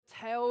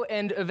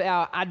end of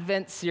our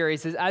Advent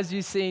series. As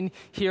you've seen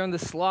here on the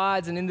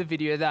slides and in the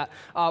video, that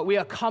we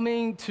are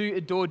coming to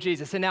adore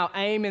Jesus. And our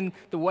aim and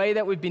the way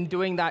that we've been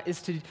doing that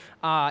is to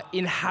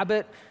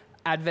inhabit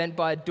Advent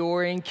by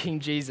adoring King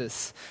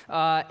Jesus.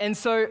 And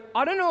so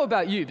I don't know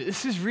about you, but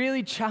this has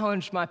really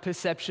challenged my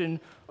perception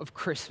of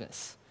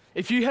Christmas.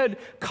 If you had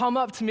come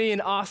up to me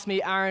and asked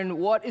me, Aaron,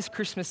 what is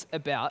Christmas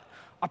about?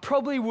 I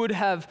probably would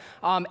have,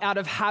 out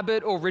of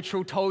habit or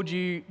ritual, told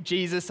you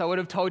Jesus. I would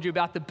have told you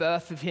about the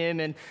birth of him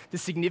and the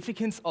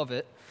significance of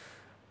it.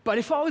 But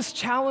if I was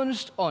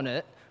challenged on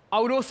it, I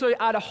would also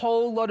add a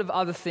whole lot of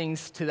other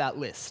things to that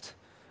list.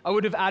 I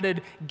would have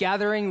added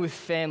gathering with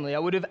family. I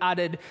would have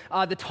added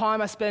the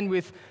time I spend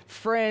with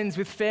friends,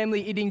 with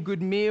family, eating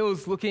good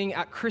meals, looking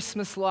at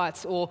Christmas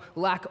lights or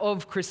lack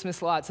of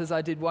Christmas lights, as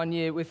I did one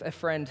year with a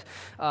friend.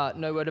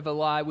 No word of a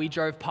lie. We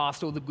drove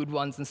past all the good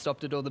ones and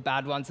stopped at all the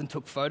bad ones and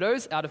took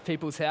photos out of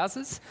people's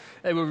houses.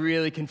 They were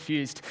really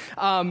confused.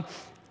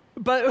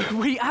 But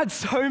we add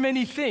so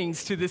many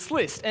things to this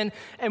list. And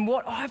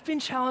what I've been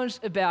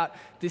challenged about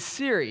this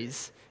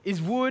series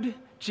is, would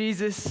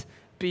Jesus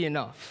be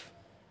enough?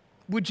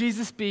 Would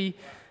Jesus be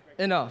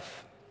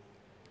enough?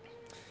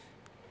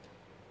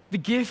 The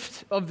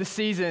gift of the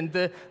season,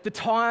 the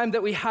time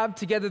that we have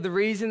together, the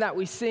reason that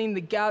we sing,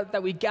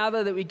 that we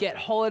gather, that we get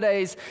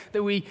holidays,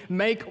 that we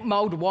make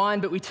mulled wine,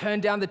 but we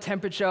turn down the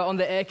temperature on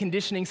the air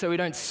conditioning so we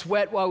don't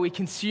sweat while we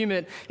consume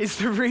it, is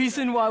the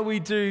reason why we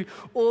do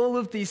all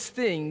of these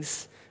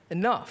things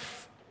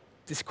enough.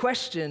 This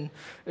question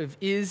of,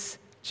 is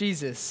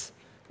Jesus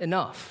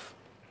enough?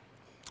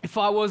 If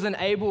I wasn't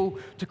able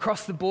to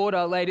cross the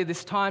border later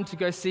this time to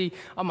go see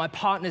my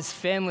partner's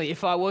family,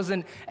 if I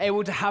wasn't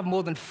able to have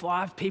more than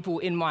 5 people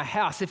in my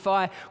house, if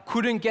I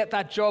couldn't get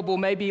that job, or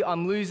maybe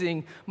I'm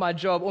losing my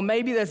job, or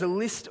maybe there's a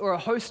list or a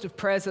host of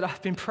prayers that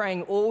I've been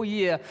praying all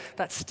year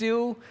that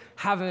still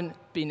haven't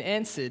been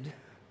answered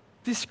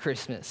this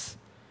Christmas,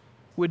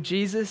 would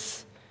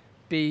Jesus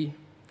be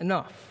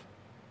enough?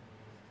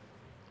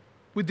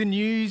 Would the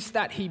news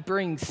that he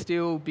brings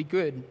still be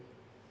good?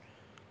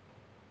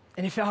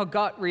 And if our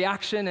gut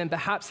reaction, and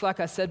perhaps, like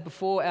I said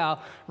before, our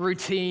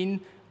routine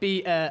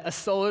be a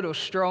solid or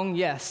strong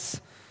yes,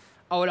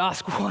 I would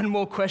ask one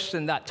more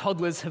question that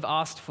toddlers have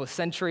asked for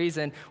centuries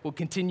and will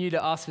continue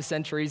to ask for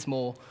centuries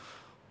more.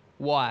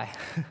 Why?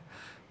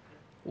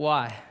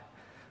 Why?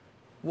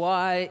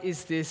 Why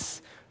is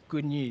this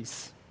good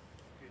news?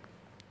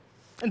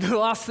 And the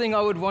last thing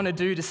I would want to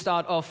do to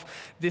start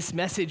off this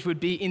message would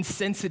be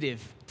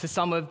insensitive to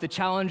some of the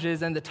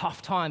challenges and the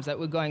tough times that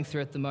we're going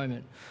through at the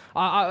moment.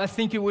 I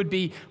think it would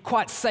be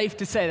quite safe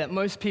to say that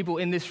most people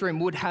in this room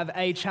would have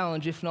a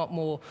challenge, if not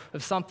more,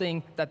 of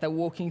something that they're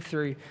walking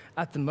through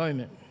at the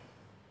moment.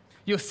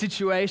 Your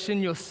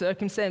situation, your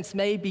circumstance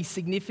may be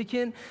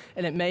significant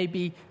and it may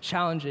be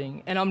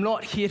challenging. And I'm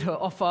not here to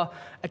offer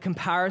a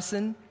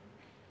comparison,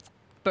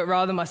 but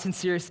rather my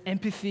sincerest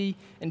empathy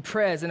and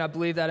prayers. And I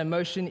believe that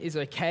emotion is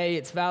okay,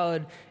 it's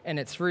valid, and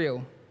it's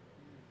real.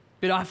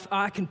 But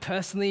I can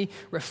personally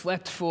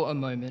reflect for a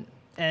moment,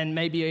 and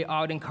maybe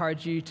I would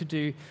encourage you to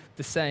do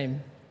the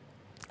same.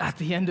 At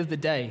the end of the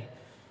day,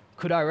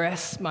 could I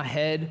rest my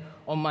head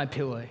on my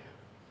pillow,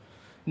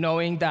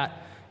 knowing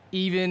that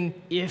even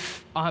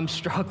if I'm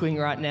struggling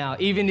right now,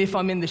 even if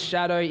I'm in the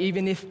shadow,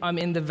 even if I'm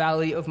in the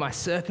valley of my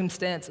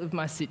circumstance, of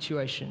my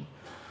situation,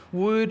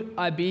 would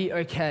I be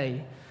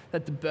okay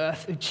that the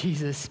birth of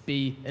Jesus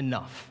be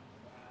enough?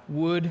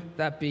 Would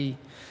that be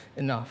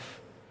enough?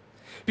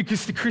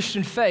 Because the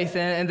Christian faith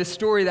and the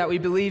story that we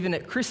believe in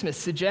at Christmas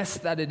suggests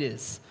that it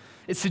is.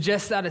 It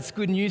suggests that it's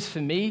good news for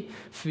me,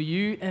 for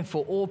you, and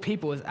for all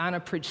people, as Anna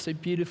preached so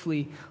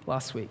beautifully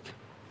last week.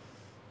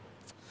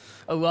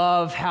 I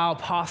love how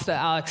Pastor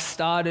Alex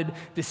started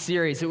this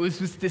series. It was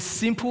this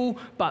simple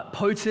but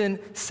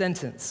potent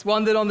sentence,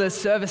 one that on the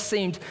surface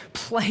seemed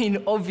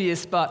plain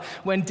obvious, but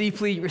when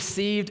deeply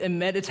received and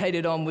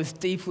meditated on was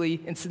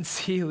deeply and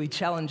sincerely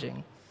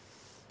challenging.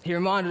 He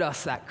reminded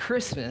us that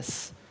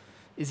Christmas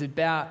is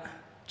about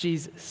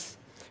Jesus.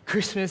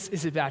 Christmas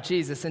is about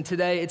Jesus. And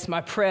today it's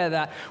my prayer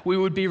that we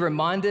would be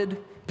reminded,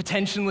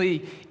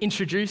 potentially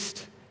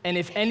introduced, and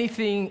if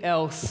anything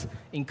else,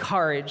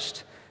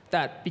 encouraged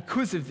that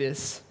because of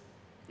this,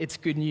 it's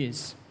good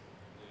news.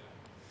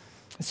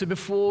 So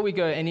before we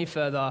go any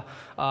further,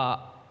 I'm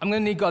going to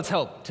need God's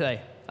help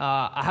today.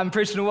 I haven't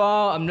preached in a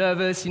while. I'm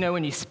nervous. You know,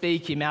 when you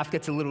speak, your mouth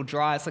gets a little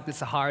dry. It's like the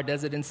Sahara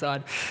Desert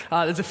inside.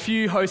 There's a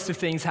few host of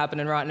things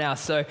happening right now.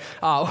 So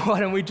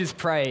why don't we just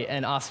pray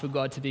and ask for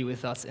God to be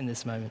with us in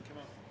this moment?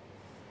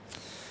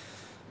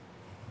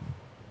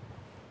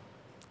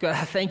 God,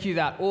 I thank you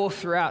that all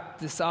throughout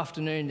this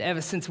afternoon,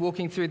 ever since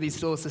walking through these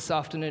doors this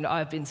afternoon,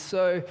 I've been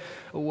so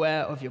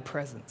aware of your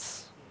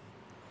presence.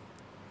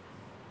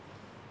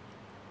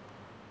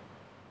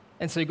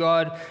 And so,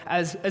 God,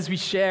 as we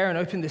share and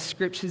open the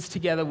scriptures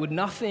together, would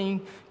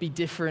nothing be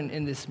different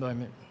in this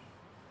moment?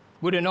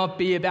 Would it not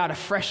be about a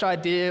fresh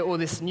idea or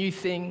this new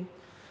thing?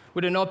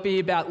 Would it not be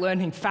about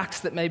learning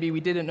facts that maybe we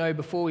didn't know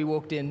before we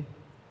walked in?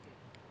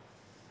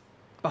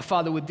 But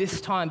Father, would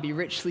this time be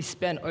richly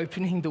spent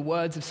opening the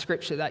words of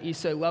Scripture that you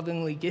so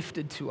lovingly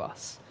gifted to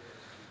us?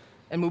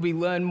 And will we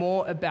learn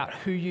more about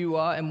who you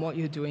are and what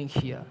you're doing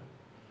here?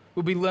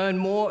 Will we learn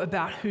more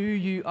about who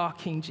you are,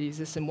 King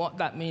Jesus, and what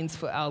that means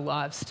for our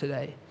lives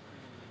today?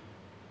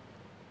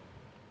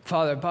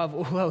 Father, above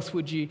all else,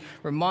 would you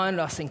remind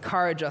us,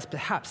 encourage us,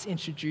 perhaps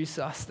introduce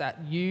us that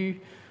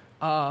you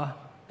are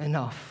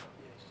enough?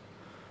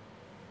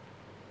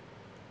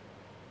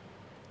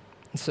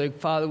 And so,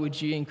 Father,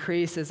 would you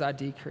increase as I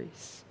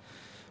decrease?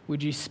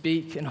 Would you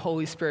speak? And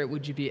Holy Spirit,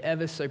 would you be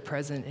ever so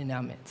present in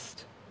our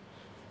midst?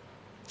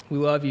 We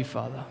love you,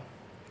 Father.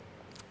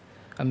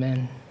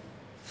 Amen.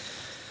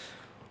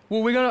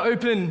 Well, we're going to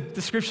open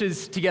the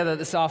scriptures together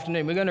this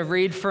afternoon. We're going to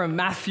read from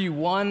Matthew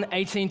 1,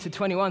 18 to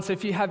 21. So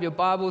if you have your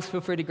Bibles, feel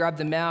free to grab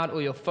them out,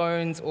 or your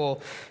phones, or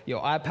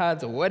your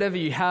iPads, or whatever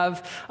you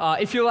have.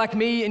 If you're like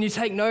me and you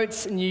take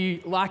notes and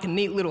you like a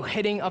neat little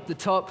heading up the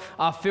top,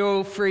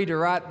 feel free to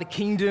write the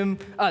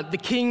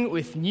King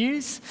with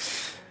news.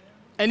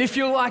 And if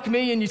you're like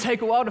me and you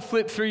take a while to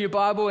flip through your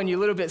Bible and you're a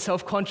little bit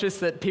self-conscious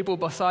that people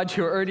beside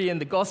you are already in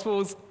the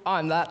Gospels,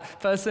 I'm that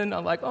person.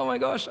 I'm like, oh my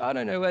gosh, I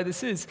don't know where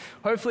this is.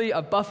 Hopefully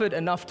I've buffered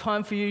enough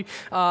time for you.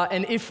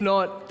 And if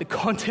not, the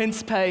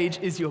contents page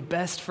is your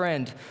best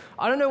friend.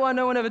 I don't know why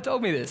no one ever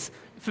told me this.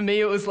 For me,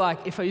 it was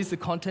like, if I use the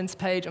contents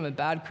page, I'm a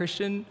bad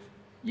Christian.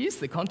 Use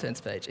the contents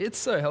page. It's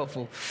so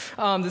helpful.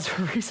 There's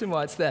a reason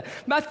why it's there.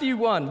 Matthew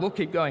 1, we'll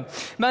keep going.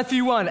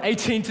 Matthew 1,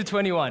 18 to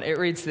 21. It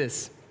reads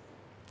this.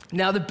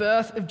 Now the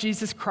birth of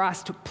Jesus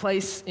Christ took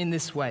place in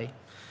this way.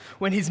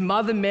 When his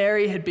mother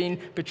Mary had been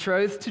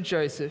betrothed to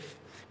Joseph,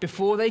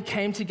 before they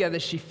came together,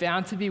 she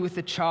found to be with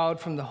a child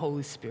from the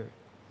Holy Spirit.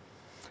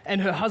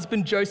 And her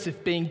husband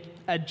Joseph, being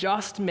a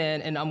just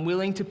man and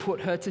unwilling to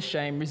put her to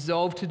shame,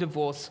 resolved to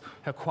divorce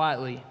her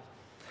quietly.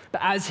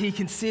 But as he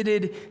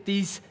considered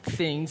these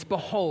things,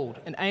 behold,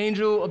 an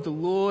angel of the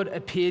Lord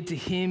appeared to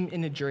him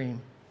in a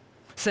dream,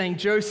 saying,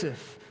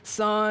 Joseph,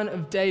 son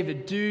of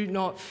David, do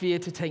not fear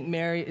to take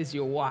Mary as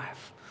your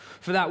wife,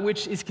 for that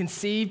which is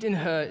conceived in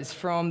her is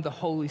from the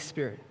Holy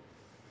Spirit.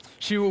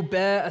 She will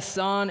bear a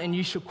son, and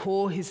you shall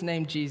call his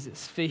name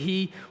Jesus, for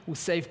he will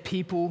save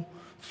people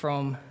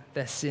from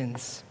their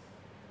sins.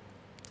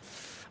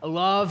 I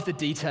love the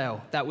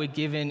detail that we're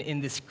given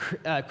in this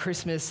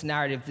Christmas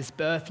narrative, this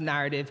birth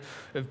narrative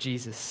of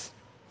Jesus.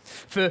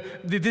 For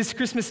this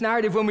Christmas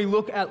narrative, when we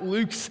look at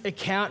Luke's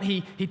account,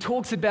 he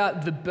talks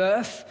about the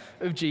birth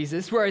of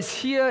Jesus, whereas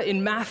here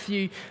in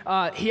Matthew,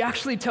 he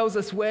actually tells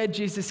us where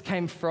Jesus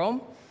came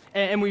from,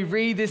 and we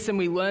read this and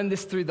we learn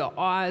this through the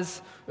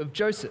eyes of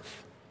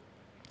Joseph.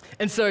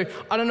 And so,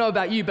 I don't know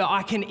about you, but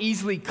I can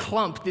easily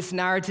clump this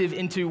narrative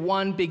into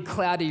one big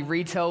cloudy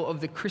retell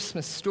of the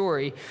Christmas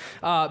story.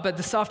 But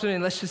this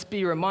afternoon, let's just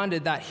be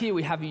reminded that here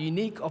we have a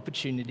unique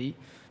opportunity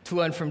to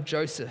learn from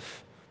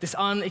Joseph, this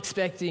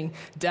unexpected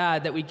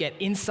dad, that we get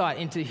insight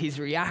into his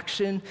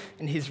reaction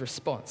and his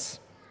response.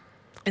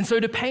 And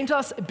so to paint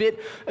us a bit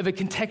of a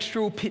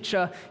contextual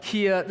picture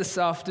here this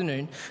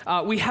afternoon,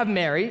 we have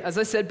Mary, as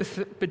I said,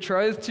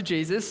 betrothed to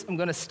Jesus. I'm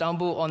going to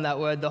stumble on that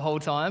word the whole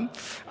time.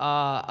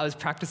 I was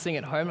practicing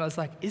at home and I was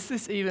like, is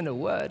this even a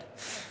word?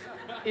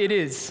 It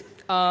is.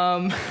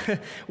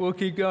 We'll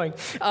keep going.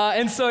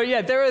 And so,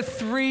 there are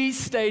 3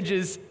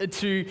 stages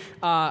to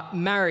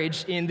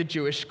marriage in the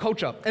Jewish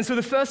culture. And so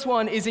the first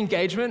one is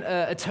engagement,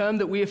 a term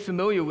that we are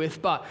familiar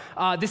with, but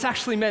this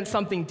actually meant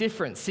something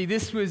different. See,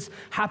 this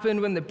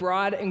happened when the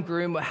bride and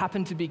groom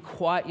happened to be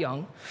quite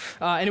young,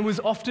 and it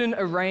was often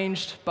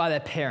arranged by their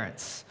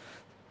parents.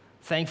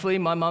 Thankfully,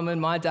 my mum and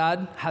my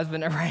dad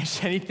haven't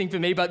arranged anything for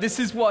me, but this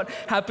is what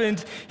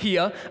happened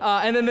here.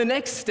 And then the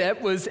next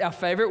step was our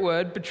favorite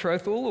word,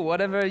 betrothal, or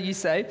whatever you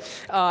say.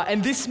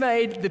 And this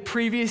made the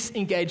previous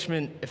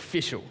engagement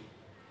official.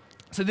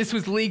 So this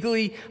was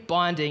legally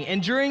binding.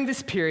 And during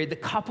this period, the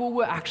couple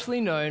were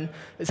actually known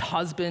as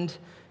husband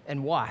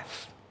and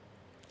wife.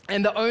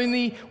 And the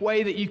only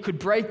way that you could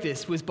break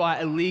this was by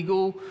a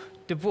legal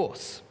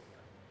divorce.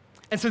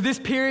 And so this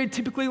period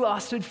typically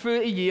lasted for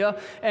a year,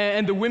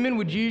 and the women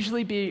would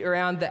usually be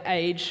around the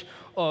age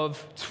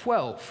of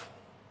 12.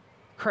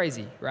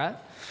 Crazy, right?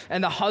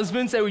 And the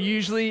husbands, they were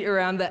usually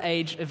around the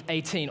age of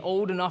 18,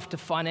 old enough to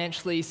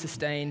financially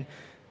sustain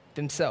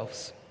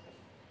themselves.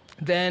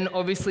 Then,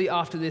 obviously,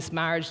 after this,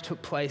 marriage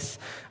took place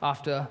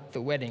after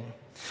the wedding.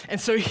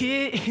 And so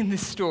here in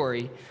this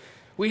story,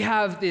 we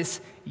have this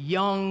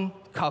young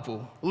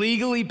couple,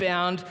 legally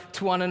bound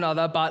to one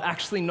another, but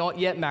actually not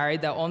yet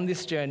married. They're on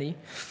this journey.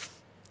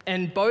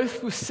 And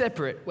both were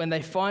separate when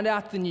they find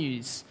out the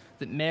news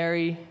that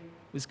Mary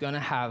was going to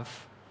have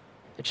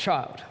a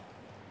child.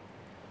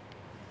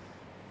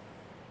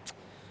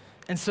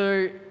 And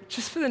so,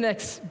 just for the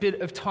next bit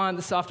of time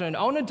this afternoon,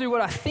 I want to do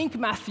what I think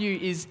Matthew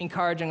is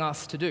encouraging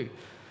us to do.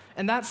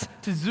 And that's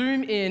to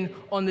zoom in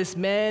on this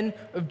man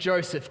of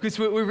Joseph, because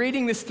we're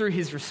reading this through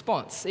his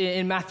response.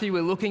 In Matthew,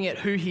 we're looking at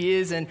who he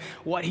is and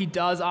what he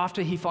does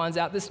after he finds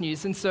out this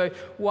news. And so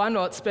why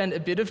not spend a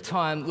bit of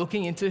time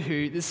looking into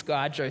who this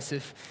guy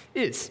Joseph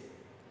is?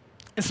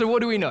 And so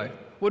what do we know?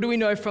 What do we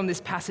know from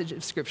this passage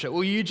of Scripture?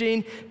 Well,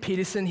 Eugene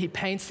Peterson, he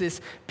paints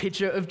this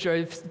picture of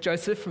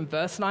Joseph from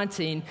verse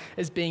 19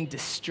 as being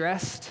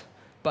distressed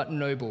but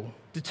noble,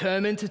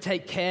 determined to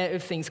take care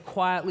of things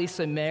quietly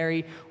so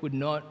Mary would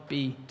not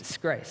be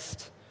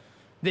disgraced.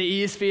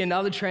 The ESV,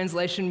 another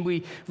translation,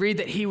 we read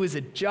that he was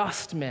a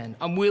just man,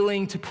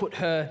 unwilling to put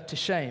her to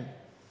shame.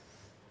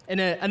 In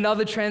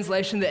another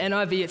translation, the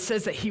NIV, it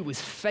says that he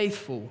was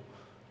faithful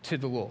to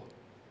the law,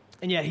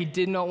 and yet he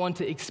did not want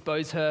to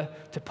expose her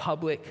to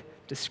public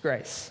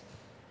disgrace.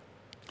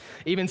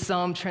 Even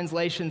some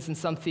translations and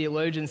some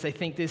theologians, they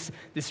think this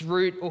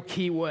root or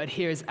key word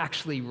here is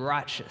actually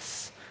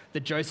righteous, that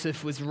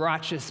Joseph was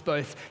righteous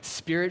both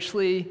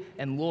spiritually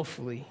and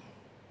lawfully.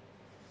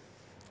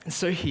 And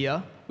so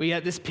here we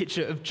get this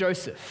picture of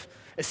Joseph,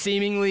 a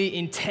seemingly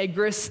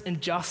integrous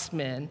and just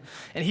man,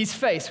 and he's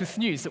faced with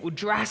news that will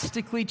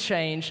drastically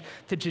change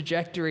the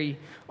trajectory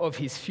of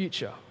his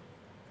future.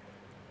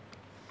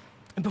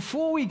 And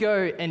before we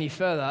go any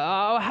further,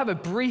 I'll have a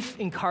brief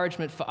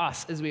encouragement for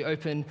us as we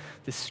open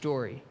this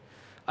story.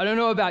 I don't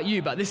know about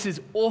you, but this is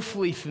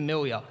awfully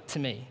familiar to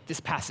me, this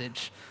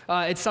passage.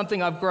 It's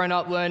something I've grown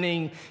up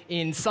learning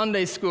in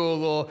Sunday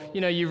school, or,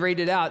 you read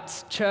it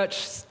out, church,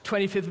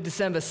 25th of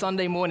December,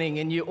 Sunday morning,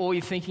 and all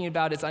you're thinking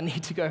about is, I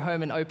need to go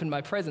home and open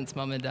my presents,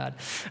 Mum and Dad.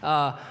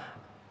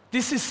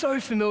 This is so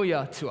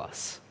familiar to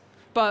us.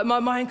 But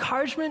my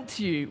encouragement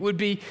to you would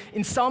be,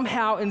 in some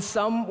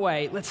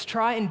way, let's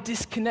try and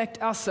disconnect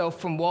ourselves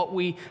from what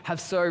we have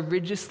so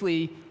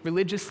religiously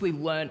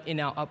learned in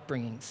our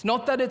upbringings.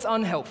 Not that it's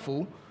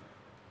unhelpful,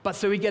 but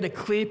so we get a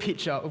clear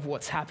picture of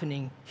what's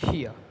happening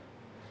here.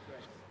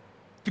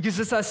 Because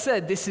as I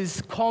said, this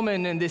is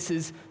common and this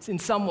is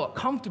somewhat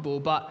comfortable,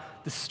 but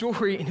the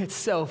story in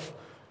itself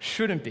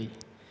shouldn't be.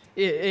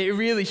 It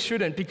really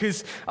shouldn't,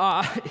 because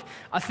I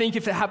think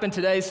if it happened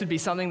today, this would be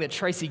something that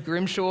Tracy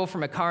Grimshaw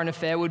from A Current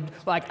Affair would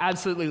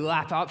absolutely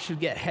lap up, should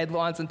get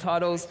headlines and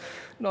titles.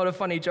 Not a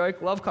funny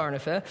joke, love Current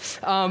Affair.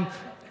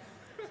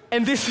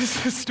 And this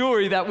is the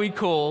story that we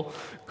call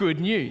good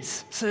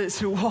news.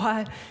 So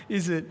why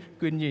is it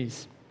good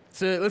news?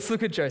 So let's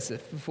look at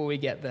Joseph before we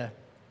get there.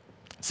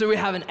 So we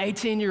have an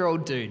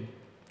 18-year-old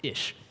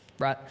dude-ish,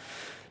 right?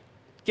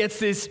 Gets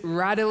this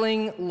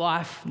rattling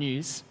life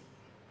news.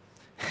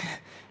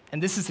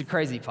 And this is the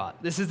crazy part.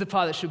 This is the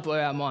part that should blow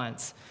our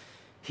minds.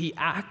 He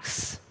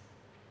acts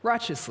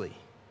righteously.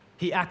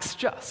 He acts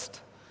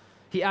just.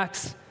 He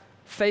acts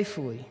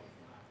faithfully.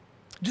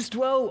 Just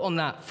dwell on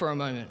that for a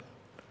moment.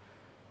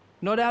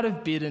 Not out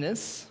of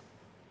bitterness,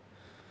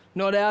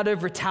 not out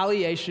of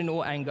retaliation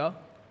or anger,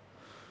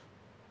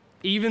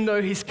 even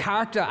though his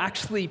character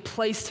actually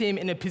placed him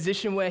in a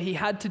position where he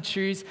had to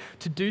choose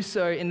to do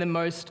so in the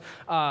most,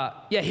 there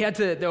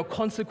were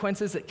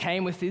consequences that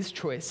came with his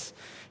choice.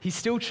 He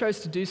still chose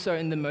to do so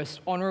in the most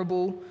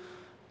honorable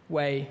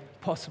way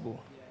possible.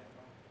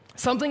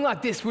 Something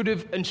like this would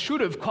have and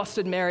should have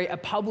costed Mary a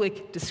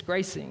public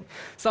disgracing,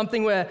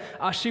 something where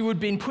she would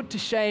have been put to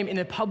shame in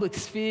a public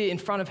sphere in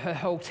front of her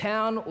whole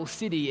town or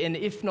city, and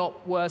if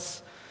not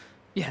worse.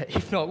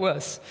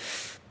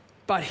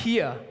 But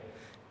here,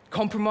 Joseph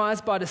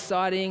compromised by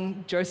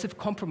deciding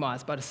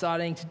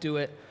to do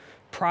it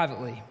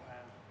privately.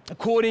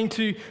 According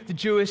to the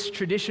Jewish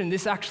tradition,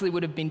 this actually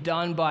would have been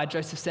done by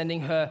Joseph sending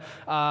her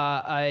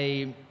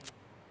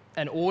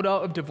an order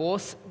of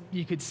divorce,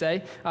 you could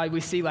say.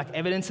 We see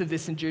evidence of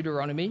this in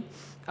Deuteronomy.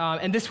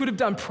 And this would have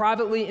done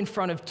privately in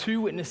front of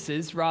 2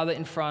 witnesses rather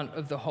in front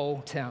of the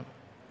whole town.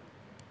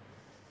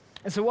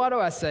 And so why do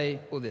I say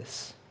all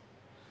this?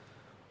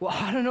 Well,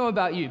 I don't know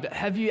about you, but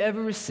have you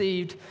ever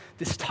received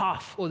this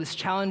tough or this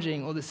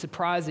challenging or this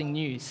surprising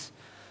news?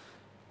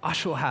 I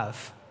sure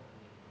have.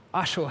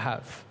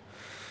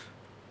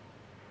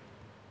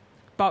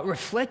 But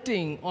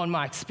reflecting on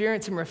my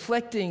experience and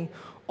reflecting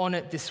on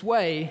it this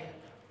way,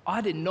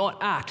 I did not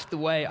act the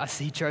way I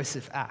see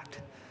Joseph act.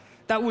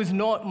 That was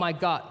not my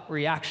gut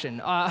reaction.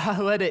 I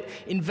let it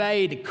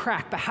invade,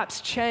 crack,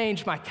 perhaps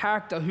change my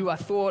character, who I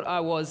thought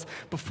I was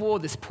before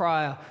this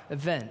prior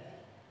event.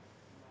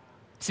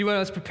 See, when I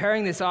was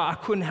preparing this, I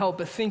couldn't help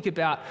but think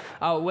about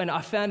when I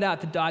found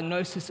out the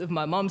diagnosis of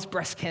my mum's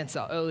breast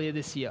cancer earlier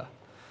this year.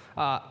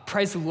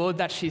 Praise the Lord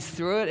that she's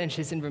through it and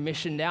she's in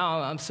remission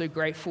now. I'm so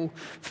grateful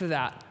for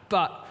that.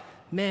 But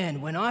man,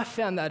 when I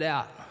found that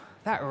out,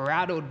 that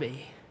rattled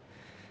me.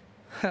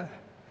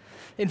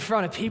 In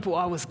front of people,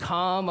 I was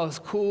calm, I was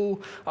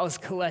cool, I was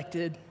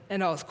collected,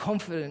 and I was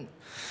confident.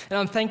 And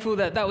I'm thankful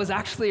that that was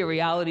actually a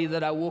reality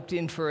that I walked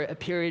in for a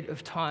period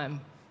of time,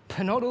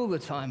 but not all the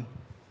time.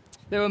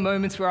 There were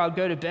moments where I'd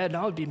go to bed and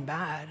I would be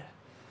mad.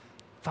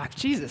 Like,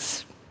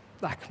 Jesus,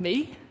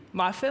 me,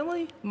 my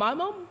family, my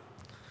mum?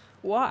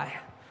 Why?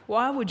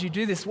 Why would you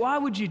do this? Why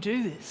would you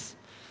do this?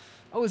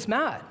 I was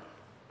mad.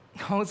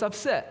 I was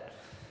upset.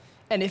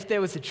 And if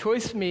there was a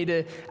choice for me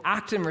to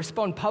act and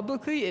respond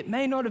publicly, it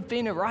may not have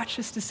been a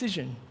righteous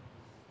decision.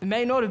 It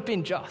may not have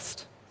been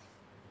just.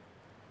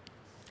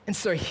 And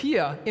so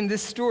here in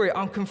this story,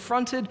 I'm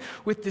confronted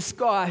with this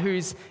guy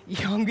who's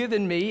younger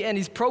than me, and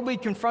he's probably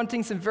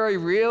confronting some very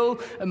real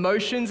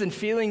emotions and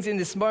feelings in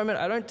this moment.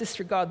 I don't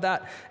disregard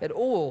that at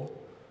all.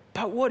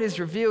 But what is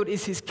revealed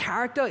is his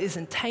character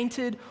isn't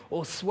tainted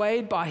or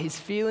swayed by his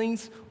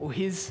feelings or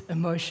his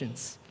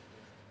emotions.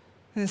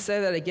 I'm going to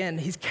say that again.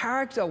 His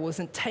character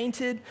wasn't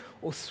tainted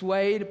or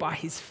swayed by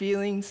his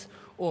feelings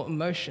or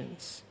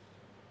emotions.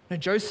 Now,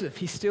 Joseph,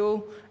 he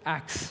still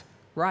acts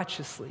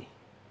righteously,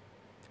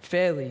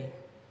 fairly,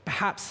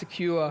 perhaps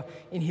secure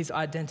in his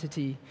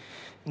identity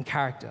and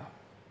character.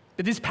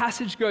 But this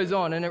passage goes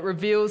on and it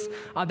reveals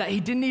that he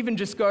didn't even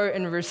just go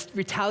and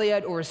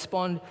retaliate or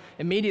respond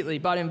immediately.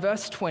 But in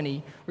verse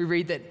 20, we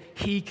read that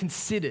he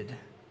considered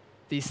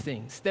these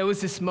things. There was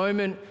this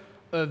moment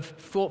of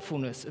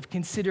thoughtfulness, of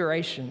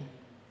consideration.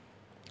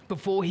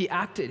 Before he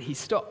acted, he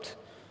stopped.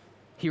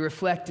 He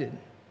reflected.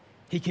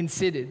 He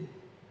considered.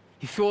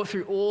 He thought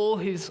through all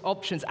his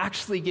options,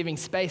 actually giving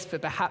space for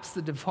perhaps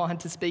the divine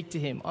to speak to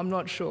him. I'm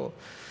not sure.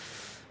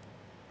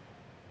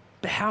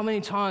 But how many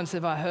times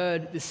have I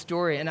heard this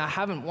story and I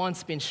haven't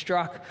once been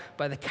struck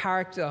by the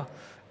character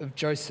of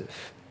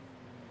Joseph?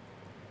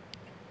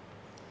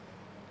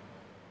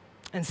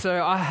 And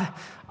so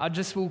I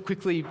just will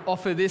quickly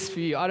offer this for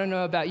you. I don't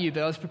know about you,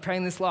 but I was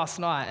preparing this last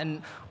night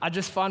and I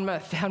just found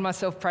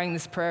myself praying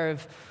this prayer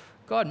of,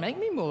 God, make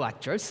me more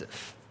like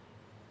Joseph.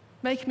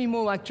 Make me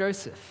more like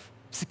Joseph.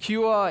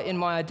 Secure in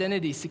my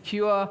identity,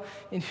 secure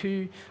in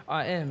who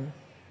I am.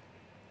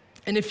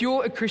 And if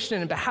you're a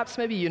Christian, and perhaps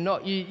maybe you're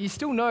not, you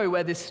still know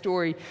where this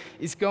story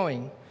is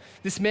going.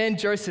 This man,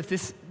 Joseph,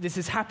 this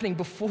is happening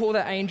before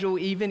the angel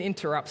even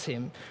interrupts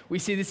him. We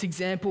see this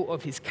example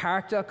of his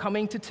character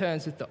coming to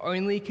terms with the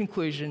only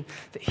conclusion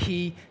that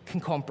he can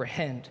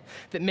comprehend.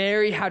 That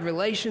Mary had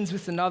relations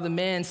with another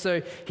man,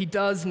 so he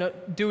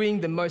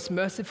doing the most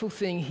merciful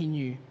thing he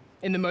knew,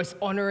 in the most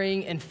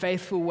honoring and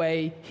faithful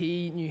way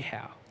he knew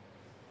how.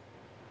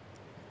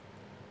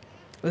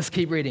 Let's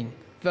keep reading.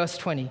 Verse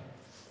 20.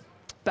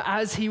 But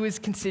as he was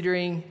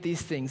considering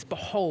these things,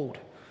 behold,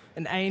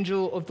 an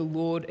angel of the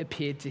Lord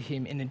appeared to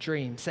him in a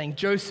dream, saying,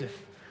 Joseph,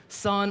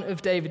 son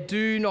of David,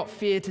 do not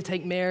fear to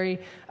take Mary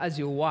as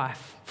your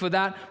wife, for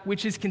that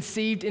which is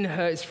conceived in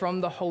her is from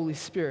the Holy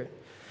Spirit.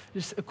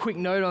 Just a quick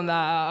note on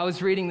that. I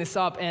was reading this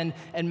up, and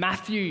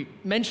Matthew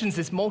mentions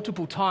this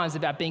multiple times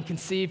about being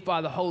conceived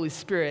by the Holy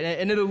Spirit.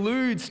 And it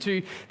alludes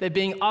to there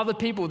being other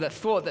people that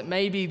thought that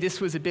maybe this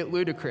was a bit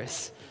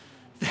ludicrous.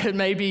 That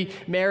maybe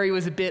Mary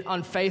was a bit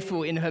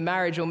unfaithful in her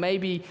marriage, or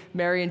maybe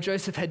Mary and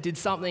Joseph had did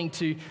something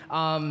to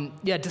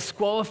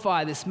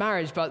disqualify this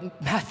marriage.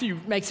 But Matthew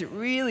makes it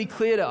really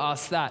clear to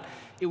us that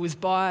it was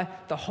by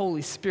the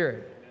Holy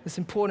Spirit. It's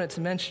important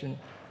to mention.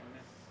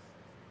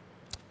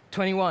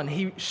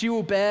 21, she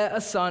will bear a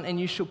son, and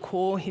you shall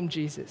call him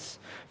Jesus,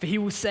 for he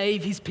will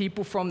save his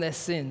people from their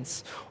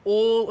sins.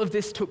 All of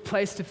this took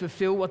place to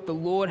fulfill what the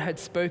Lord had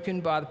spoken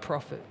by the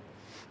prophet.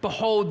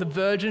 Behold, the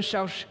virgin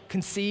shall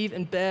conceive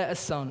and bear a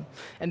son,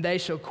 and they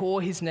shall call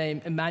his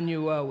name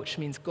Emmanuel, which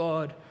means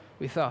God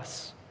with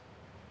us.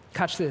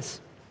 Catch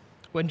this.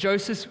 When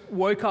Joseph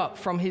woke up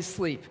from his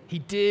sleep, he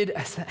did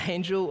as the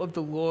angel of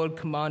the Lord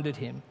commanded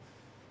him.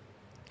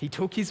 He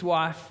took his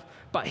wife,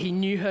 but he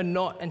knew her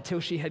not until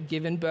she had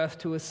given birth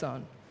to a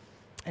son,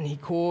 and he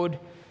called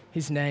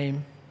his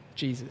name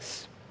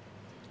Jesus.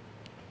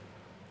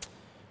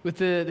 With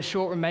the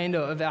short remainder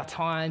of our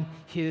time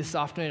here this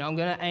afternoon, I'm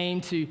going to aim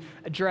to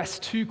address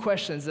two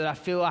questions that I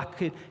feel like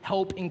could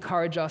help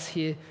encourage us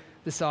here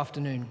this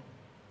afternoon.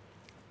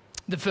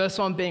 The first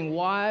one being,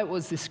 why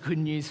was this good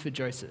news for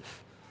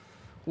Joseph?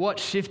 What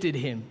shifted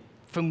him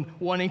from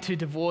wanting to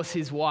divorce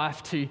his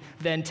wife to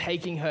then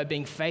taking her,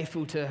 being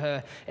faithful to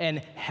her, and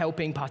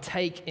helping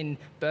partake in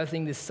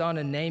birthing this son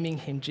and naming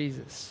him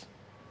Jesus?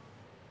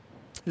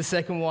 The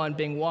second one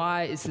being,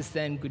 why is this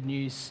then good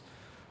news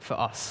for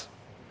us?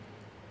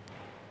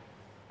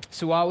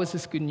 So why was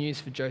this good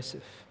news for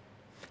Joseph?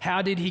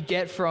 How did he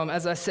get from,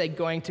 as I said,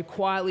 going to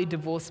quietly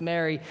divorce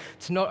Mary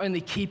to not only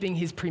keeping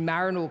his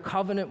premarital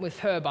covenant with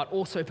her, but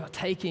also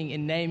partaking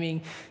in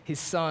naming his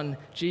son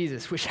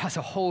Jesus, which has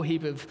a whole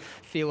heap of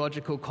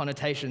theological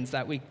connotations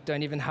that we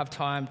don't even have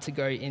time to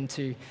go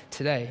into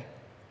today.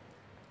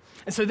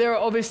 And so there are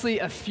obviously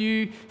a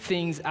few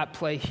things at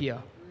play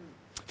here.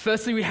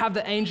 Firstly, we have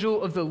the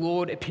angel of the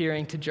Lord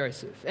appearing to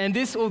Joseph. And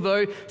this,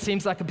 although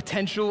seems like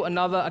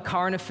a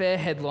current affair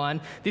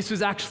headline, this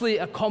was actually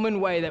a common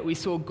way that we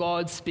saw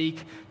God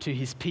speak to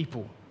his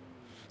people.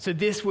 So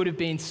this would have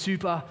been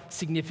super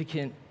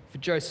significant for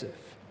Joseph.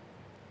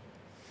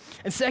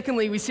 And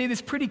secondly, we see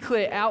this pretty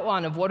clear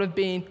outline of what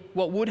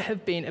would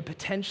have been a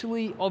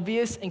potentially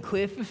obvious and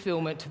clear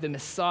fulfillment to the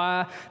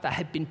Messiah that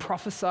had been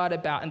prophesied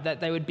about and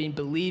that they would be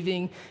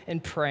believing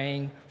and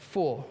praying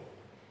for.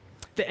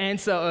 The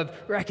answer of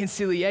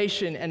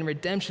reconciliation and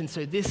redemption,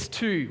 so this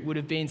too would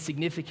have been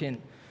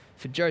significant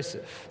for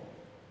Joseph.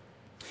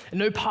 And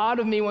no part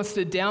of me wants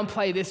to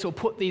downplay this or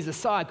put these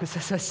aside, because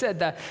as I said,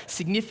 they're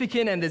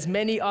significant and there's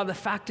many other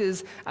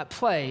factors at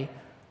play.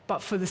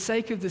 But for the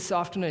sake of this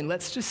afternoon,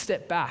 let's just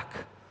step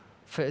back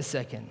for a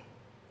second.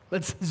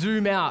 Let's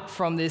zoom out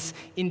from this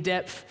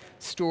in-depth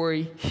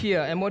story here.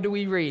 And what do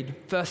we read?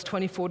 Verse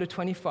 24 to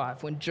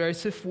 25. When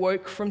Joseph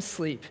woke from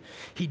sleep,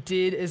 he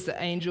did as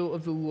the angel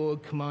of the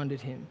Lord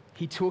commanded him.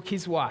 He took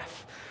his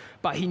wife,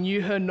 but he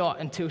knew her not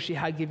until she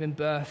had given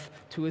birth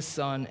to a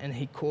son, and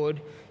he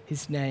called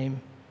his name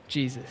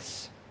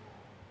Jesus.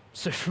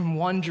 So from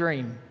one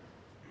dream,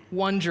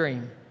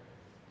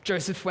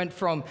 Joseph went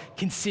from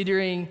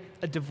considering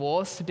a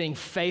divorce to being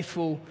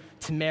faithful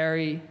to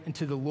Mary and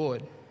to the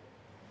Lord.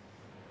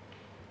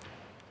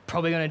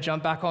 Probably going to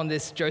jump back on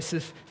this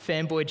Joseph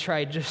fanboy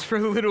trade just for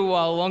a little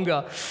while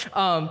longer,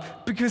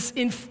 because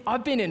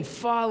I've been in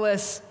far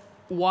less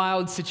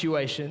wild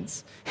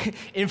situations,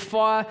 in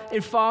far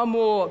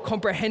more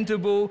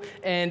comprehensible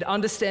and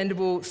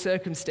understandable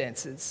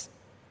circumstances.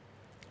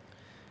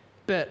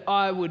 But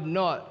I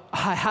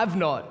have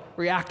not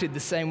reacted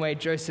the same way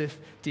Joseph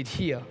did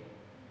here.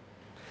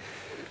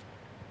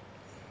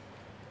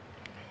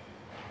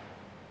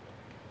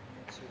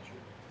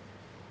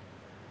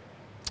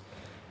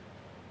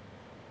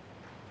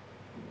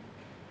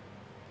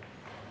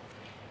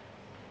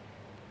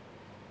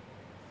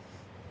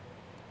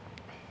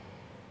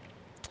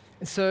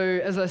 And so,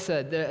 as I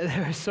said,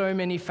 there are so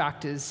many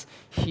factors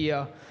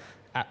here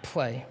at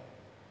play.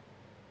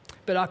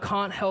 But I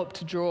can't help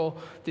to draw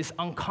this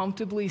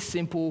uncomfortably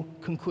simple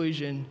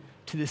conclusion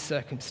to this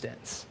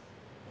circumstance.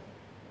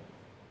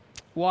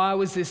 Why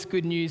was this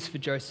good news for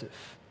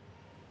Joseph?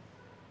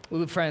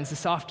 Well, friends,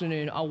 this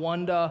afternoon, I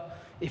wonder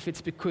if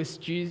it's because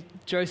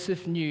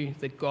Joseph knew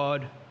that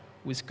God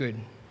was good.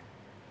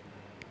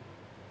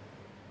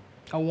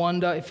 I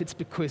wonder if it's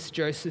because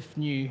Joseph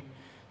knew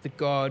that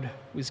God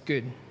was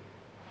good.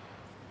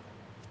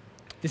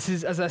 This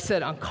is, as I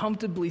said,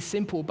 uncomfortably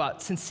simple,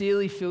 but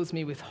sincerely fills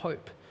me with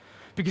hope.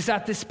 Because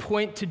at this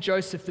point to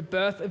Joseph, the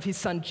birth of his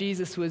son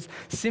Jesus was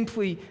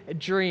simply a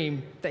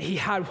dream that he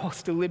had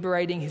whilst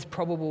deliberating his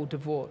probable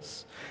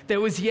divorce.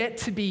 There was yet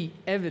to be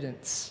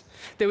evidence.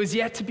 There was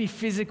yet to be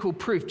physical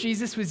proof.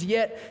 Jesus was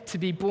yet to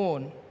be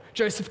born.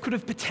 Joseph could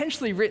have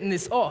potentially written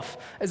this off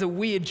as a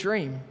weird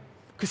dream,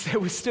 because there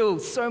was still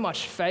so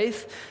much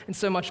faith and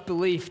so much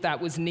belief that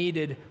was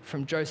needed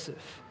from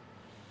Joseph.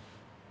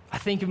 I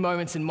think of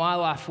moments in my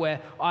life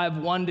where I've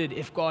wondered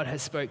if God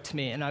has spoke to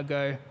me, and I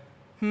go,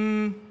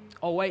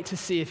 I'll wait to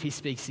see if he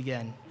speaks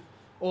again.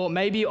 Or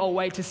maybe I'll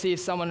wait to see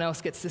if someone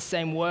else gets the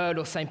same word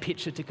or same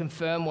picture to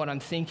confirm what I'm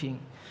thinking.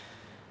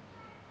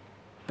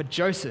 But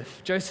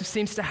Joseph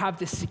seems to have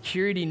this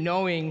security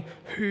knowing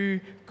who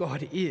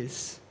God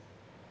is.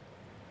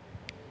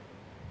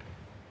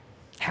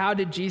 How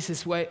did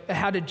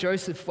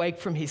Joseph wake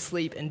from his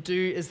sleep and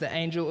do as the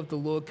angel of the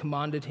Lord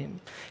commanded him?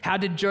 How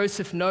did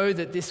Joseph know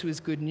that this was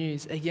good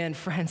news? Again,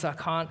 friends, I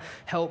can't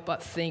help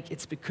but think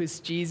it's because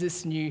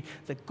Jesus knew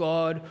that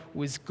God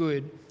was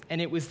good, and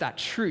it was that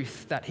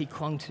truth that he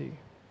clung to.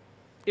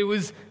 It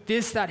was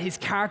this that his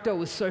character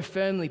was so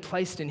firmly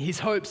placed in, his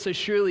hope so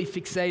surely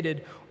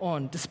fixated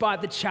on.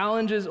 Despite the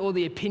challenges or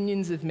the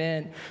opinions of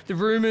man, the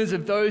rumors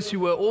of those who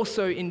were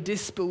also in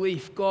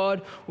disbelief,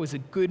 God was a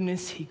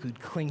goodness he could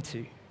cling to.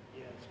 Yeah,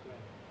 that's great.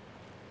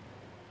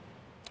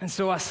 And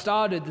so I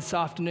started this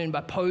afternoon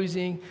by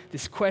posing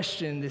this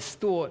question, this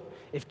thought: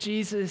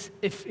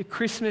 if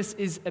Christmas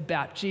is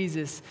about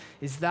Jesus,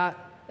 is that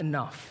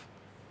enough?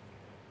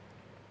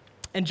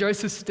 And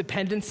Joseph's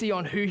dependency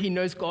on who he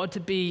knows God to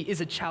be is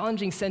a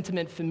challenging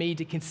sentiment for me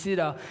to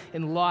consider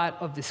in light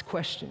of this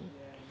question.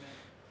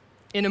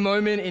 In a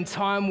moment in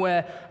time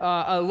where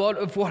a lot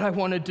of what I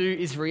want to do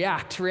is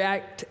react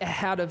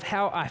out of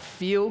how I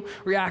feel,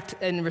 react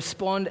and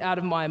respond out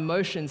of my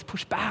emotions,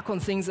 push back on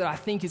things that I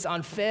think is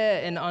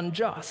unfair and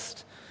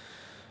unjust.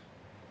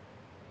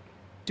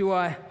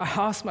 I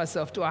ask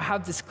myself, do I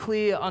have this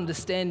clear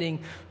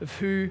understanding of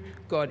who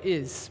God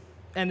is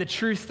and the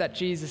truth that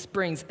Jesus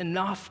brings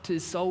enough to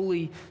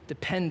solely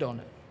depend on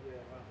it?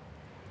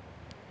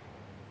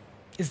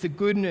 Is the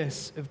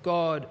goodness of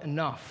God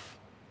enough?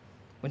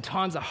 When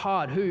times are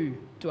hard, who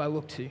do I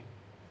look to?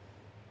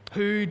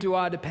 Who do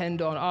I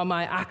depend on? Are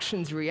my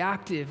actions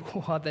reactive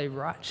or are they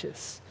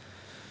righteous?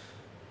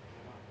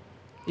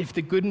 If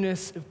the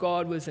goodness of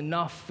God was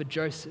enough for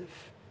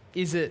Joseph,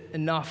 is it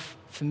enough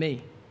for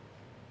me?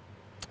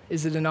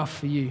 Is it enough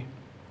for you?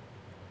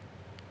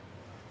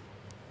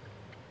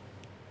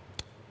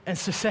 And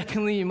so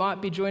secondly, you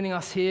might be joining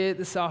us here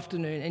this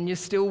afternoon and you're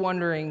still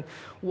wondering,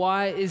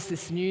 why is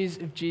this news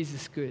of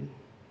Jesus good?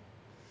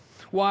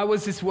 Why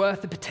was this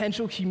worth the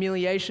potential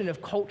humiliation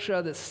of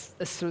culture that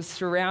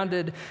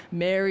surrounded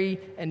Mary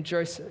and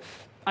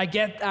Joseph? I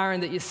get,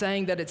 Aaron, that you're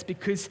saying that it's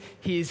because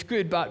he is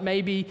good, but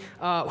maybe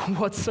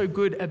what's so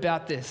good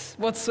about this?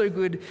 What's so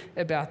good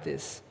about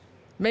this?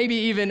 Maybe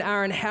even,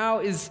 Aaron, how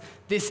is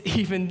this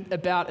even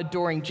about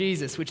adoring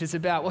Jesus, which is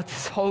about what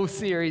this whole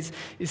series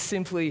is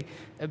simply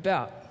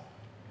about?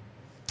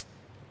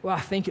 Well, I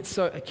think it's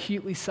so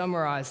acutely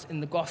summarized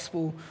in the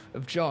Gospel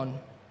of John.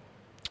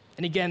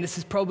 And again, this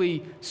is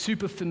probably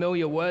super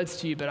familiar words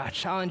to you, but I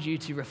challenge you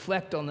to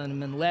reflect on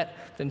them and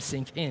let them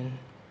sink in.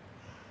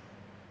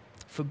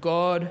 For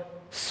God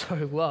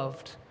so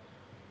loved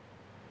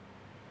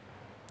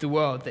the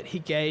world that he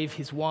gave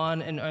his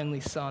one and only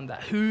Son,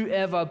 that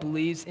whoever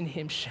believes in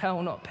him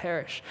shall not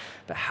perish,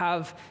 but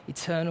have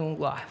eternal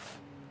life.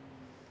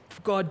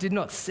 For God did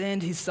not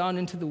send his Son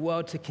into the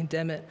world to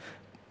condemn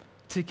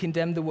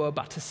the world,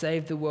 but to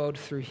save the world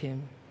through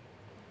him.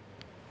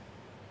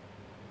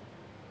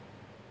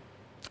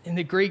 In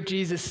the Greek,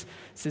 Jesus'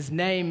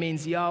 name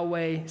means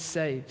Yahweh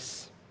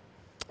saves.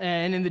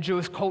 And in the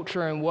Jewish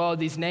culture and world,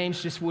 these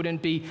names just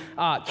wouldn't be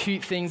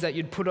cute things that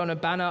you'd put on a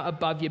banner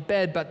above your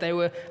bed, but they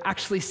were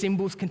actually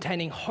symbols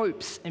containing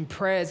hopes and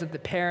prayers of the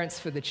parents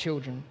for the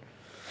children.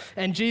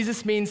 And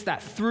Jesus means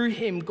that through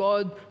him,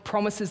 God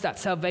promises that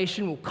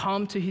salvation will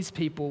come to his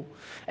people,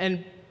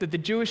 and that the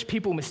Jewish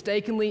people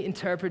mistakenly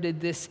interpreted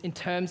this in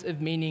terms of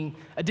meaning,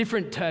 a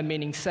different term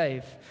meaning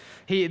save.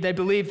 They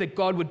believed that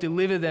God would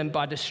deliver them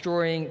by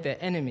destroying their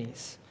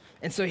enemies.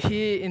 And so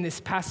here in this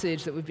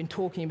passage that we've been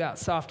talking about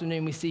this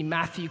afternoon, we see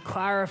Matthew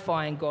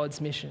clarifying God's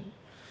mission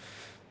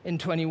in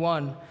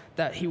 21,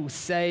 that he will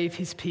save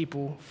his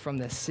people from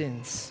their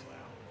sins.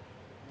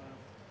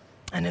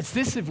 And it's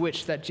this of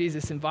which that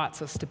Jesus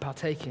invites us to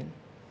partake in.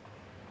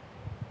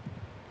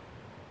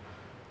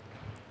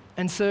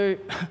 And so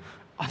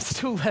I'm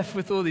still left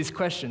with all these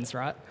questions,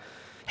 right?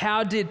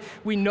 How did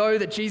we know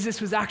that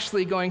Jesus was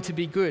actually going to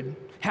be good?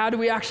 How do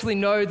we actually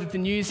know that the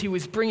news he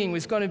was bringing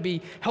was going to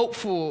be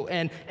helpful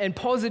and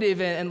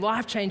positive and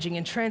life-changing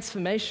and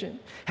transformation?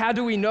 How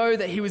do we know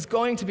that he was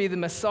going to be the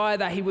Messiah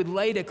that he would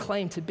later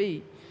claim to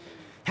be?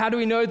 How do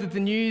we know that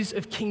the news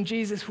of King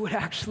Jesus would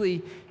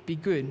actually be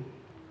good?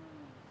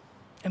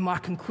 And my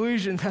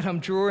conclusion that I'm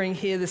drawing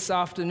here this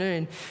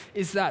afternoon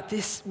is that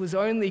this was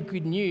only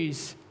good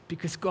news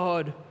because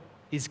God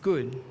is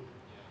good.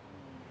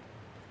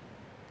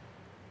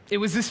 It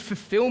was this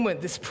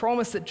fulfillment, this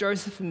promise that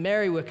Joseph and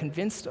Mary were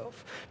convinced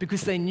of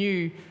because they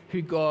knew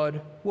who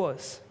God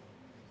was.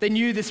 They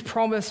knew this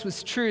promise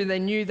was true. They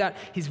knew that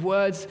his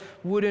words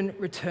wouldn't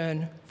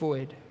return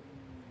void.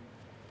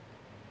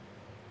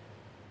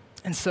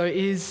 And so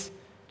is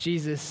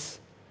Jesus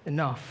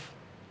enough?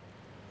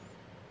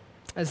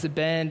 As the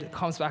band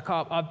comes back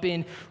up, I've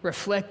been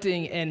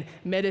reflecting and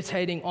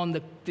meditating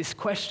on this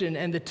question,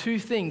 and the two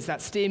things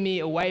that steer me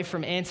away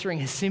from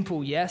answering a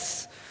simple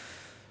yes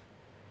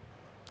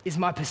is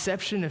my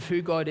perception of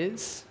who God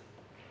is,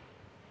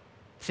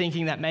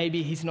 thinking that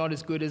maybe he's not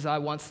as good as I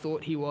once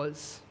thought he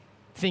was,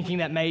 thinking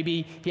that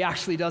maybe he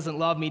actually doesn't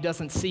love me,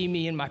 doesn't see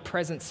me in my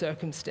present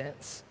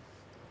circumstance.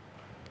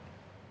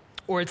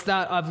 Or it's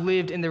that I haven't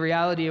lived in the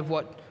reality of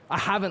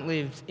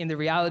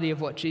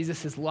what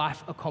Jesus'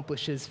 life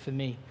accomplishes for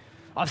me.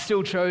 I've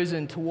still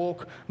chosen to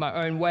walk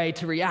my own way,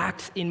 to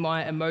react in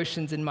my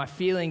emotions and my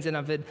feelings, and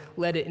I've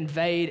let it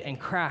invade and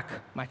crack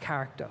my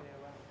character.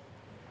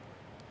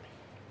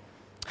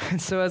 And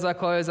so as I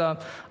close, I'm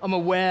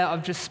aware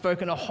I've just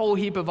spoken a whole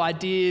heap of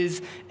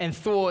ideas and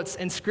thoughts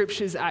and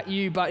scriptures at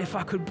you, but if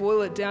I could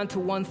boil it down to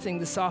one thing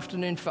this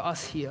afternoon for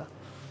us here,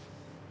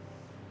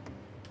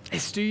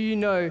 is do you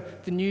know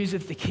the news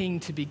of the King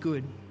to be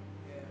good?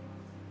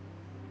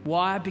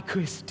 Why?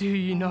 Because do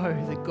you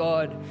know that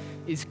God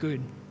is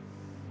good?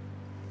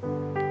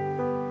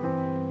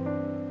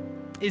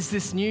 Is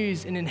this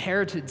news an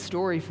inherited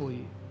story for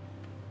you?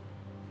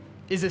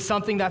 Is it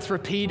something that's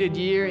repeated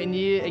year and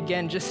year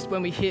again just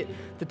when we hit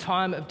the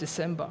time of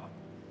December?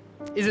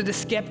 Is it a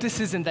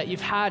skepticism that you've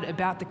had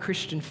about the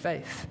Christian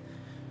faith?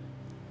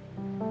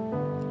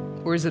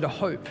 Or is it a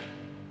hope?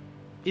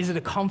 Is it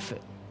a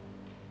comfort?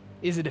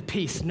 Is it a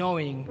peace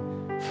knowing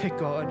that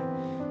God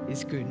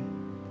is good?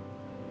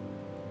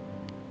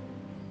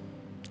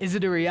 Is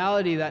it a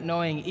reality that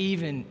knowing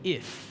even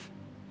if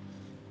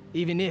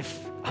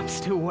I'm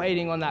still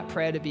waiting on that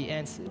prayer to be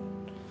answered,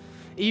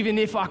 even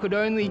if I could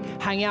only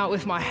hang out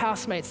with my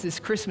housemates this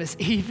Christmas,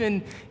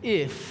 even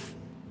if,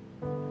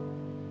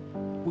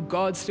 would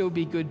God still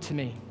be good to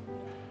me?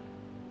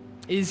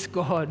 Is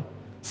God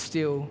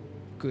still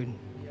good?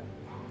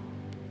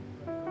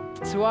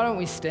 So why don't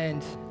we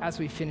stand as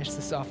we finish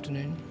this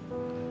afternoon?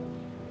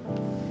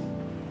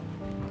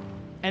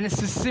 And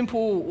it's a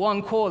simple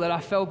one call that I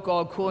felt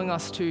God calling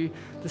us to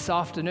this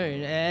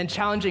afternoon and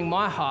challenging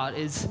my heart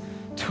is,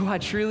 do I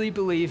truly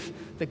believe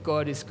that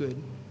God is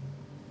good?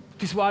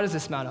 Because why does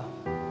this matter?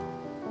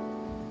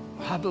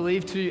 I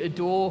believe to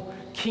adore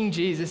King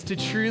Jesus, to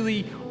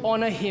truly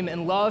honor him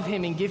and love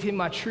him and give him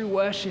my true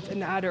worship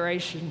and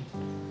adoration,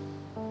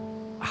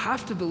 I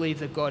have to believe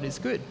that God is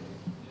good.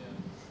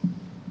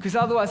 Because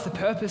otherwise the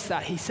purpose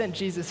that he sent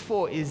Jesus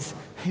for is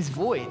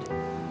void.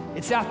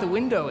 It's out the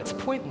window, it's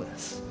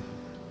pointless.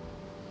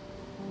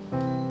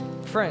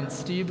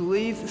 Friends, do you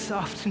believe this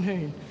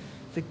afternoon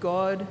that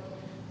God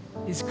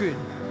is good?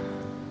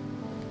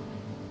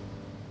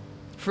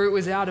 For it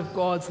was out of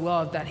God's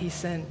love that he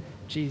sent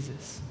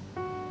Jesus.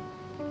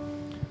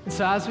 And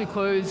so as we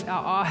close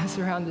our eyes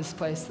around this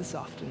place this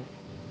afternoon,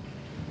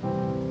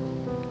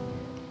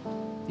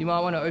 you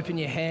might want to open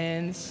your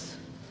hands.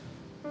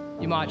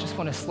 You might just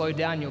want to slow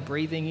down your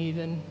breathing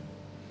even.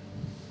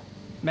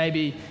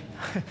 Maybe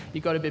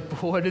you got a bit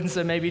bored, and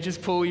so maybe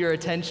just pull your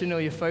attention or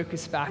your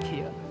focus back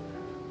here.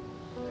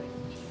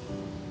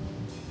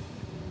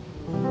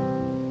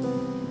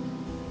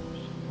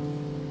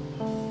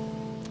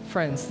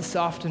 Friends, this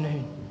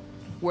afternoon,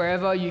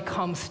 wherever you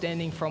come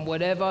standing from,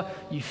 whatever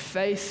you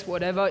face,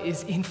 whatever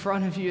is in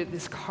front of you at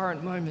this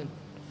current moment,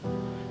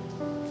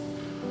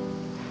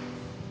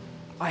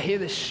 I hear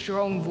the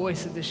strong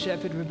voice of the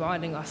shepherd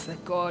reminding us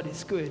that God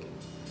is good.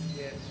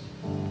 Yes.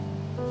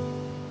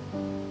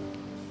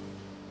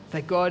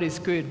 That God is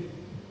good.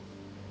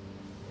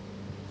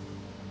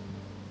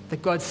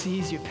 That God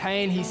sees your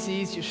pain, He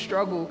sees your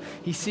struggle,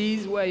 He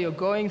sees where you're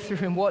going through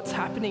and what's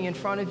happening in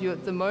front of you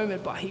at the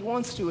moment, but He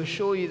wants to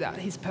assure you that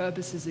His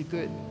purposes are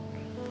good.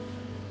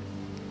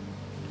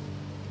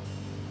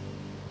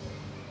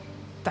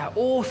 That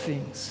all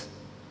things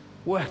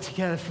work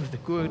together for the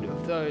good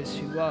of those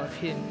who love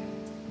Him.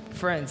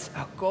 Friends,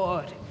 our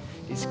God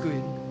is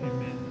good.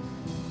 Amen.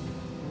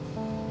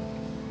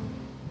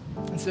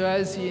 And so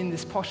as you're in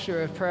this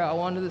posture of prayer, I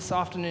wonder this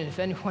afternoon if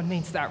anyone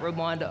needs that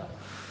reminder.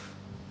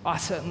 I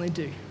certainly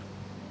do.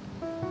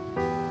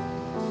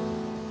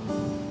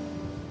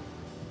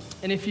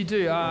 And if you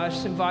do, I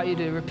just invite you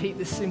to repeat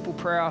this simple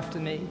prayer after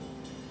me.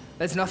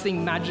 There's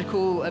nothing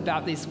magical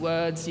about these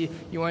words. You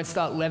won't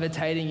start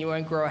levitating, you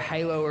won't grow a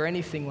halo or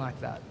anything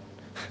like that.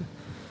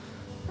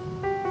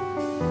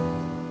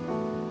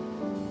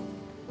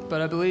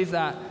 But I believe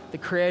that the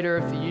creator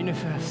of the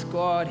universe,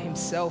 God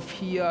Himself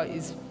here,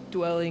 is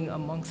dwelling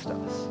amongst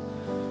us.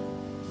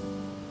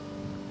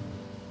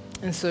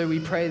 And so we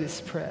pray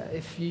this prayer.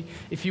 If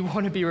you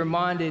want to be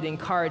reminded,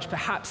 encouraged,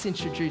 perhaps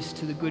introduced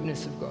to the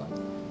goodness of God.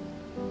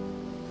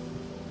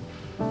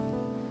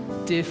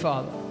 Dear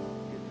Father,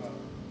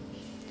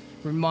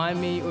 remind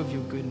me of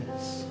your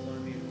goodness.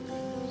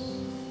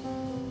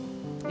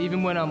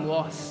 Even when I'm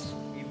lost,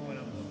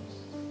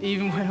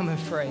 even when I'm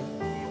afraid,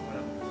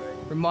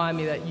 remind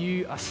me that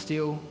you are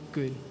still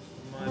good.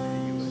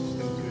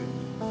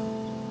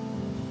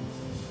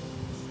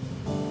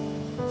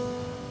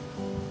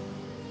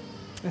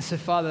 And so,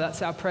 Father,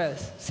 that's our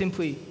prayers,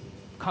 simply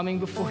coming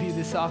before you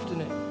this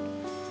afternoon.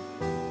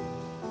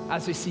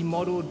 As we see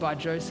modeled by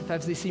Joseph,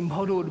 as we see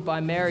modeled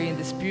by Mary in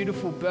this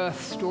beautiful birth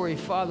story,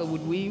 Father,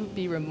 would we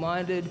be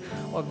reminded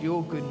of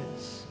your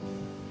goodness?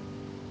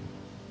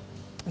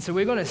 And so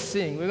we're going to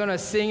sing. We're going to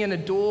sing and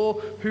adore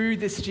who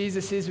this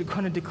Jesus is. We're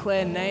going to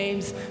declare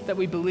names that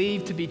we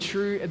believe to be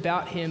true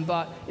about Him.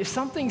 But if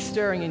something's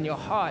stirring in your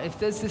heart, if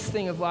there's this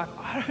thing of like,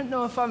 I don't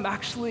know if I'm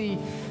actually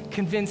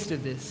convinced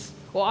of this,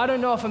 or I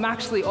don't know if I'm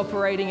actually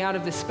operating out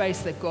of the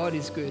space that God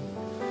is good,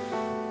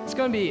 there's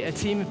going to be a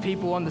team of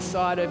people on the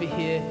side over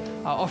here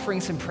offering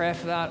some prayer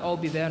for that. I'll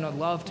be there and I'd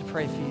love to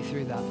pray for you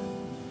through that.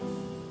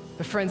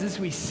 But friends, as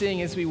we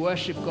sing, as we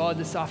worship God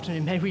this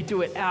afternoon, may we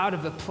do it out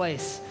of a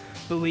place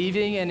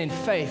believing and in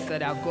faith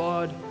that our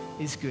God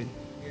is good.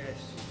 Yes.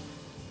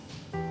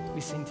 We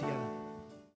sing together.